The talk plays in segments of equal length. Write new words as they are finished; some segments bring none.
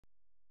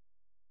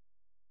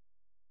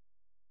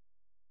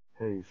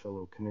Hey,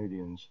 fellow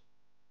Canadians,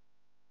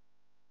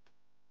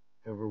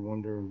 ever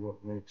wonder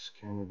what makes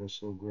Canada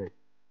so great?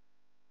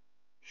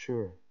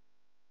 Sure,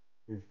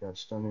 we've got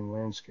stunning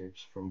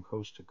landscapes from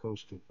coast to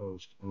coast to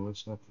coast, and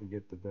let's not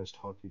forget the best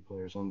hockey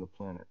players on the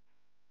planet.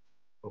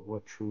 But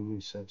what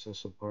truly sets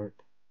us apart?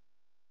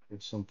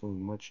 It's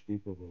something much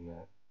deeper than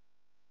that.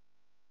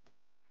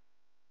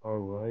 Our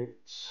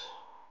rights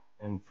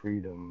and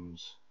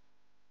freedoms.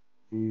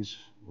 These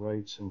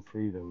rights and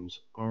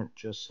freedoms aren't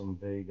just some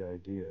vague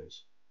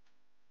ideas.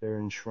 They're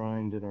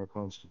enshrined in our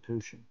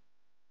Constitution,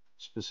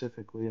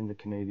 specifically in the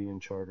Canadian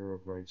Charter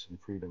of Rights and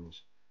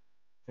Freedoms.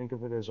 Think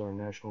of it as our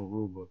national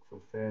rulebook for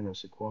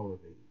fairness,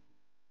 equality,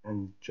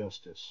 and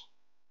justice.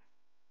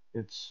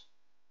 It's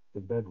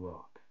the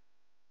bedrock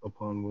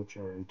upon which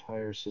our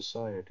entire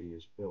society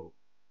is built.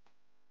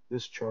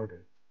 This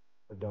charter,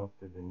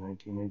 adopted in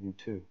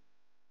 1982,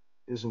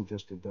 isn't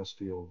just a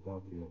dusty old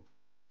document.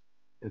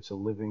 It's a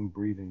living,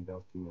 breathing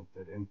document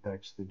that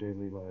impacts the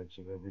daily lives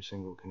of every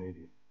single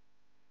Canadian.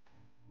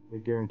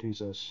 It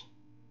guarantees us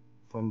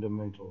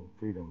fundamental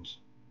freedoms,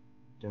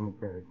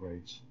 democratic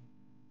rights,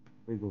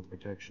 legal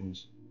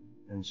protections,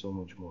 and so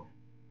much more.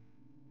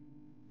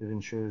 It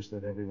ensures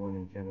that everyone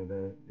in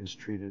Canada is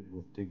treated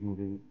with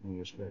dignity and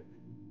respect,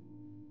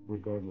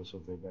 regardless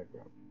of their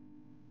background.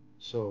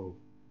 So,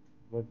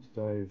 let's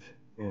dive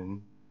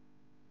in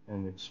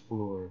and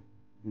explore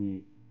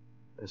the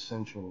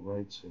essential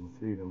rights and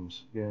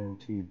freedoms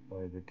guaranteed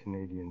by the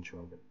Canadian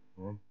Charter,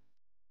 right?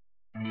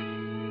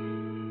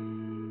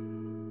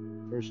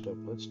 First up,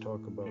 let's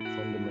talk about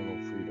fundamental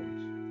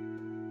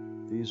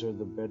freedoms. These are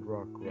the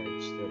bedrock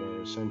rights that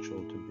are essential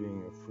to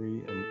being a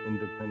free and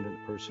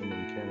independent person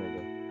in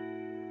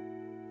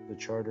Canada. The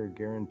Charter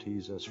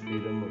guarantees us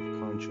freedom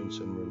of conscience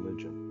and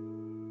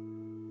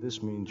religion.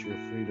 This means you're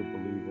free to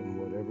believe in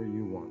whatever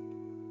you want,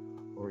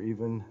 or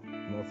even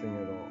nothing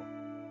at all.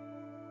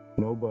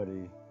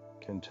 Nobody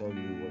can tell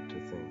you what to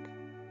think.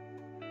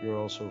 You're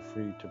also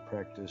free to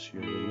practice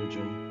your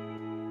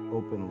religion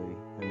openly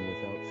and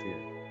without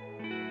fear.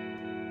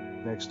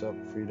 Next up,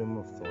 freedom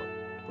of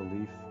thought,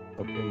 belief,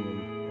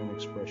 opinion, and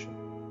expression.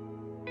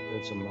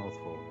 That's a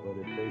mouthful, but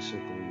it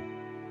basically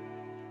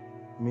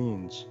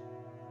means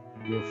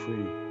you're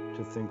free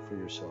to think for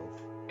yourself,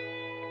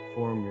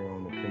 form your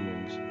own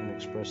opinions, and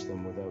express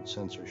them without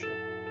censorship.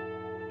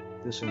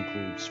 This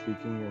includes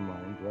speaking your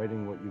mind,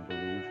 writing what you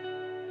believe,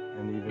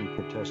 and even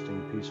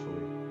protesting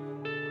peacefully.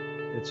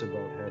 It's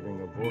about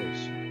having a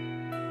voice.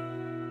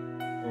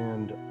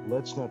 And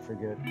let's not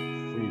forget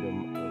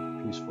freedom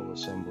of peaceful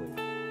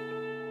assembly.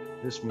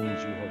 This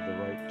means you have the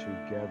right to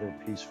gather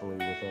peacefully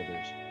with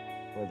others,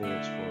 whether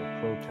it's for a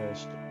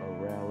protest, a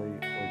rally,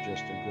 or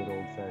just a good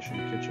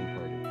old-fashioned kitchen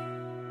party.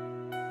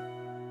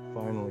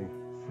 Finally,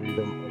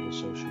 freedom of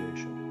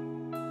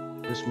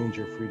association. This means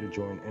you're free to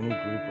join any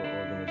group or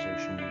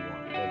organization you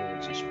want, whether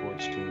it's a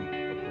sports team,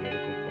 a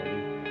political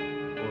party,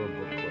 or a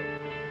book club.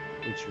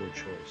 It's your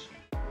choice.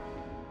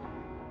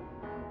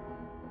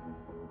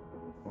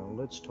 Now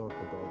let's talk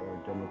about our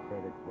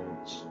democratic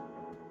rights.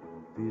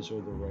 These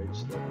are the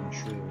rights that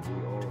ensure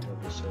we all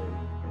have a say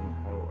in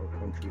how our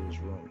country is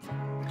run.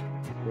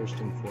 First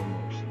and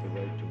foremost, the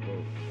right to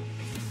vote.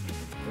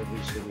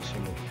 Every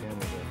citizen of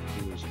Canada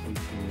who is 18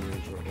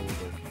 years or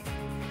older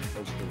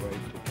has the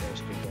right to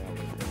cast a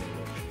ballot in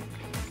elections.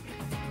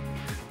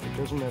 It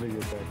doesn't matter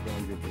your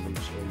background, your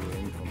beliefs, or your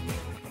income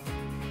level.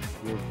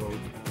 Your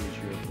vote is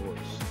your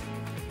voice.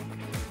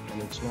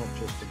 And it's not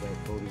just about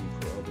voting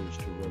for others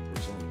to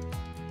represent.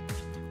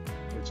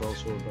 It's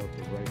also about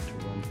the right to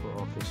run for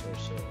office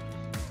ourselves.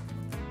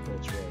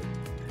 That's right.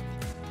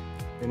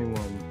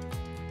 Anyone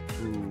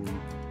who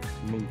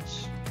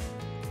meets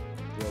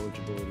the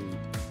eligibility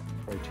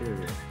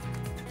criteria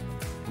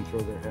can throw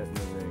their hat in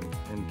the ring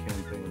and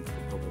campaign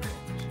for public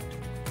office.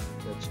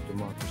 That's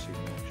democracy in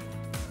action.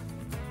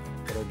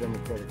 But our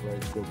democratic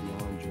rights go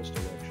beyond just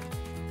elections.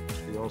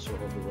 We also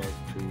have the right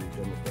to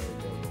democratic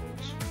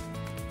governance,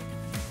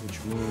 which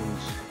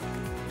means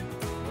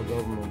our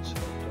governments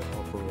have to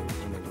operate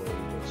in a way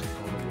that's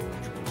accountable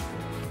and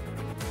transparent.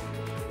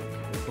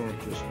 They can't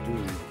just do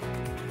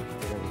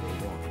whatever they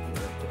want.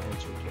 They have to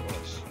answer to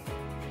us,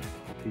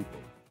 the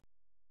people.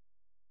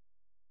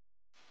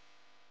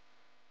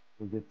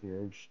 We get the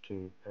urge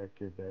to pack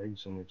your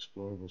bags and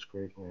explore this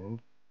great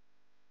land.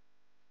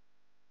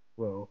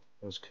 Well,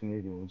 as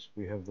Canadians,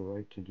 we have the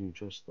right to do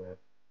just that,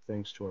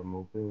 thanks to our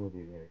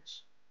mobility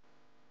rights.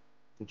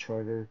 The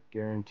Charter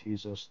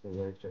guarantees us the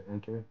right to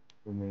enter,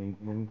 remain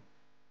in,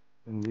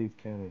 and leave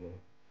Canada.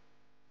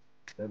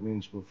 That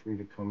means we're free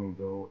to come and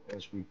go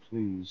as we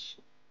please,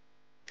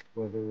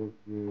 whether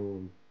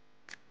we're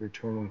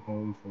returning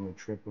home from a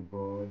trip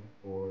abroad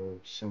or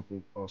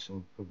simply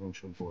crossing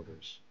provincial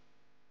borders.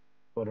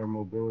 But our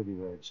mobility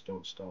rights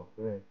don't stop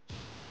there.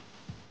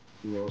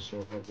 We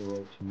also have the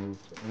right to move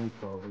to any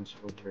province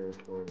or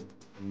territory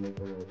and make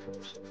a life for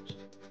ourselves.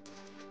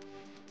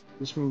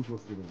 This means we're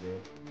free to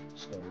work,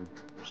 study,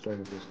 or start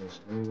a business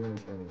anywhere in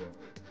Canada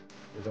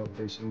without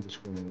facing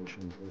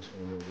discrimination based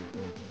on where we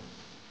come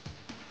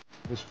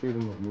from. This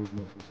freedom of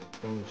movement is a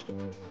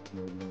cornerstone of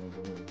Canadian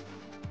identity.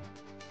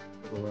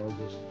 It allows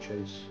us to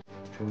chase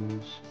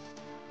opportunities,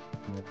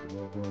 connect with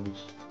loved ones,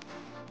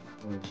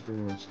 and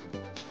experience the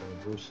vast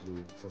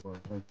diversity of our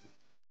country.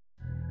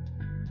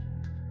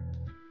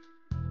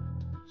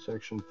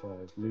 Section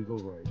 5. Legal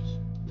Rights.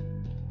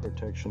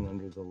 Protection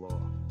under the law.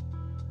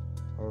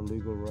 Our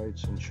legal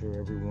rights ensure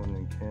everyone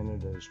in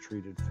Canada is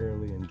treated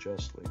fairly and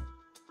justly.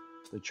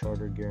 The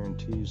Charter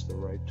guarantees the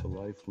right to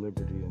life,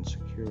 liberty, and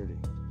security.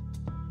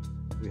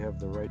 We have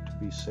the right to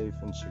be safe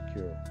and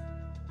secure,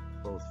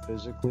 both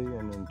physically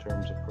and in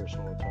terms of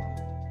personal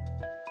autonomy.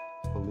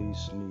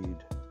 Police need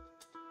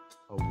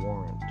a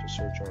warrant to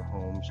search our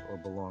homes or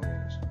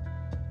belongings.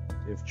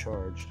 If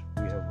charged,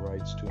 we have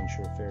rights to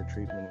ensure fair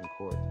treatment in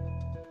court.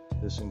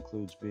 This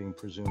includes being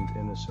presumed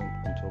innocent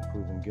until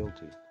proven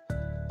guilty,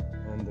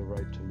 and the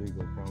right to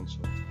legal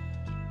counsel.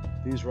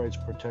 These rights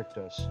protect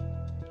us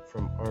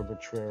from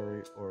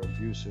arbitrary or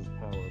abusive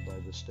power by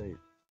the state.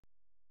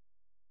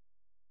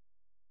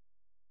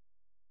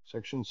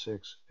 Section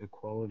 6.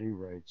 Equality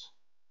Rights.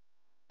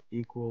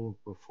 Equal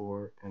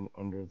before and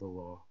under the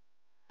law.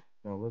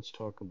 Now let's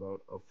talk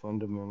about a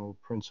fundamental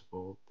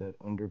principle that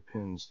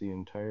underpins the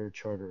entire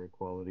Charter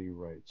equality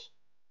rights.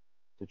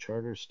 The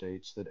Charter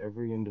states that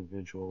every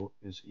individual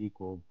is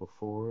equal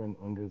before and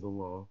under the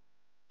law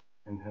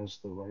and has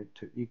the right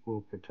to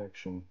equal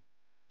protection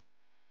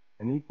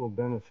and equal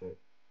benefit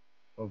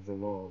of the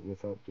law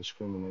without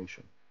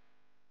discrimination.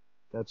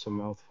 That's a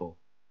mouthful,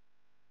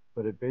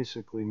 but it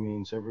basically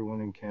means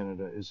everyone in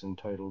Canada is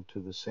entitled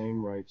to the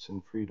same rights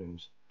and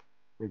freedoms,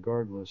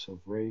 regardless of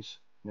race,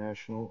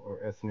 national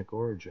or ethnic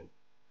origin,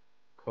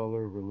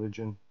 color,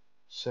 religion,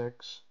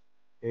 sex,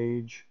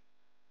 age,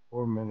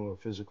 or mental or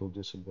physical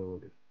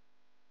disability.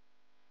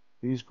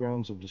 These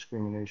grounds of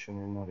discrimination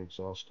are not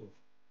exhaustive,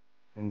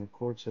 and the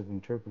courts have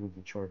interpreted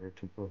the Charter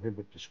to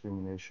prohibit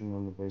discrimination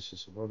on the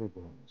basis of other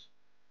grounds,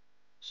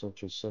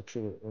 such as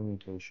sexual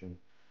orientation,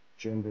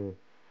 gender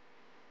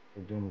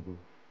identity,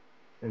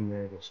 and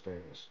marital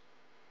status.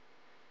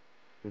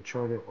 The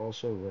Charter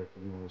also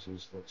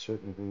recognizes that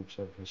certain groups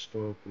have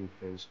historically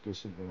faced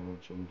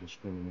disadvantage and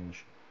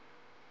discrimination,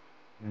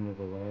 and it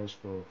allows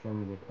for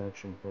affirmative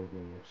action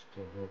programs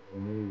to help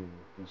ameliorate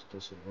these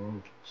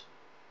disadvantages.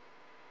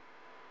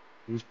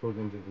 These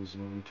programs are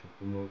designed to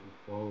promote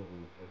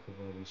equality by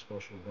providing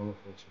special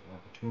benefits and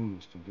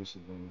opportunities to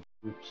disadvantaged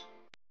groups.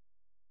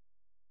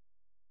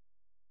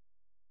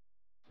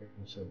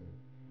 Section 7.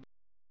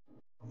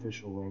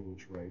 Official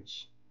language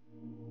rights.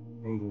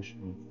 English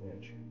and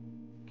French.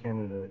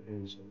 Canada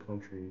is a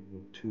country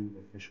with two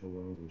official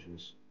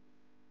languages,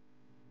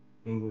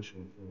 English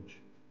and French,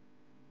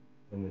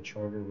 and the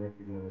Charter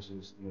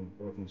recognizes the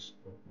importance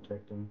of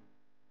protecting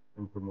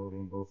and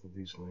promoting both of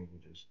these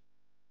languages.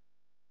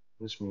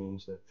 This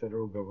means that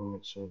federal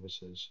government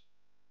services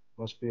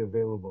must be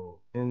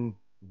available in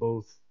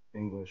both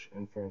English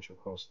and French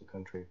across the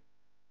country.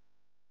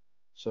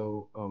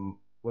 So,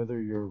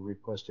 whether you're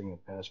requesting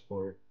a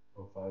passport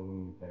or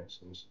filing your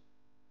taxes,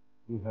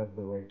 you have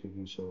the right to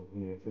do so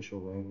in the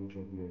official language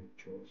of your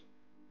choice.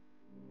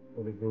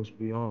 But it goes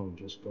beyond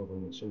just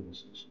government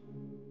services.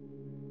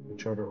 The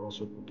Charter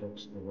also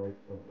protects the right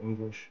of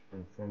English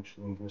and French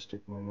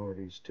linguistic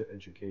minorities to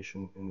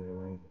education in their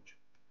language.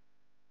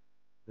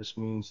 This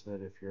means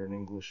that if you're an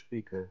English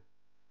speaker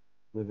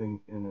living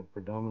in a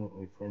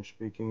predominantly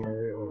French-speaking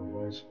area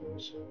or vice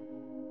versa,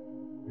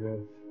 you have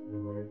the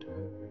right to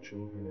have your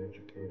children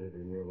educated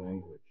in your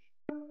language.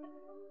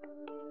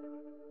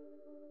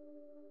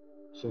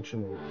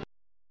 Section 8.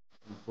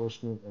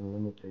 Enforcement and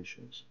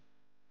limitations.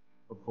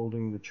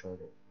 Upholding the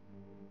Charter.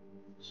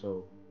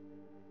 So,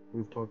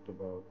 we've talked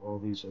about all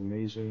these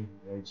amazing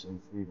rights and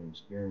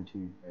freedoms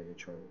guaranteed by the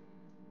Charter.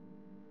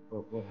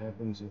 But what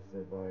happens if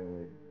they're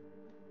violated?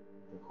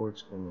 The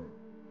courts come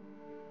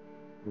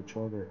in. The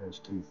Charter has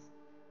teeth.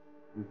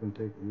 We can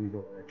take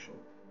legal action.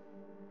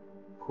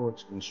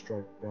 Courts can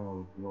strike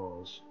down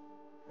laws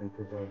and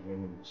provide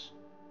remedies.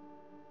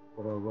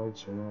 But our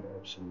rights are not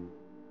absolute.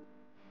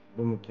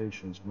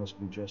 Limitations must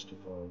be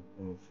justified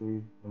in a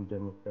free and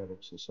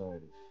democratic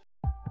society.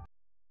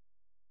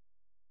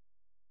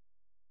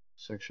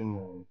 Section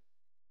 9.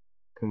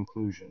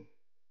 Conclusion.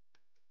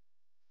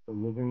 The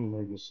living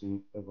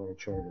legacy of our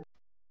Charter.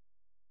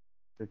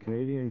 The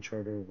Canadian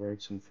Charter of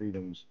Rights and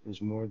Freedoms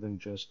is more than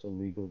just a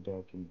legal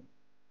document.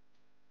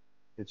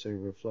 It's a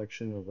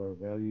reflection of our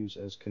values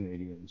as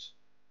Canadians,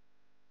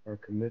 our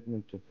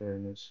commitment to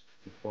fairness,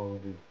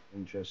 equality,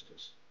 and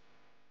justice.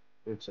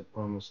 It's a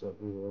promise that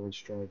we will always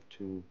strive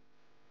to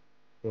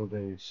build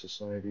a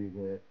society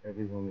where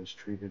everyone is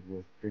treated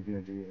with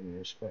dignity and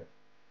respect.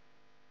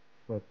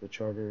 But the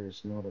Charter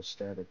is not a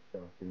static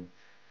document.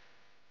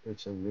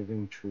 It's a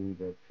living tree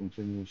that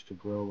continues to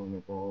grow and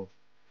evolve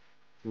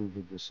through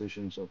the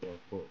decisions of our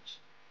courts.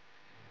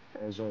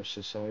 As our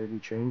society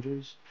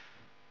changes,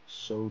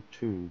 so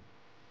too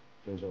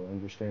does our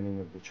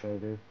understanding of the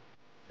Charter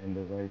and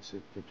the rights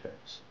it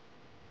protects.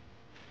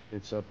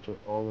 It's up to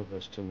all of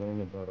us to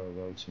learn about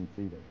our rights and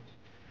freedoms,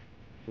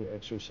 to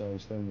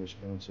exercise them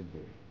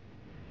responsibly,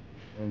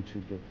 and to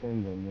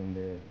defend them when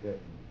they're dead.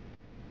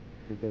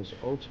 Because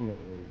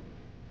ultimately,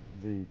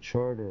 the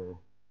Charter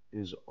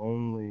is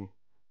only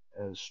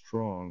as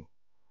strong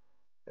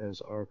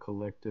as our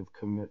collective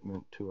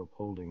commitment to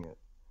upholding it.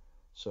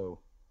 So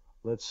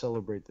let's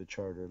celebrate the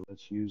Charter.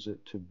 Let's use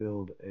it to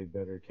build a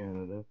better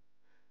Canada,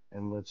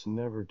 and let's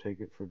never take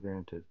it for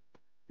granted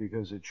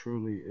because it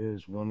truly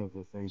is one of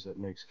the things that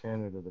makes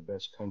Canada the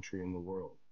best country in the world.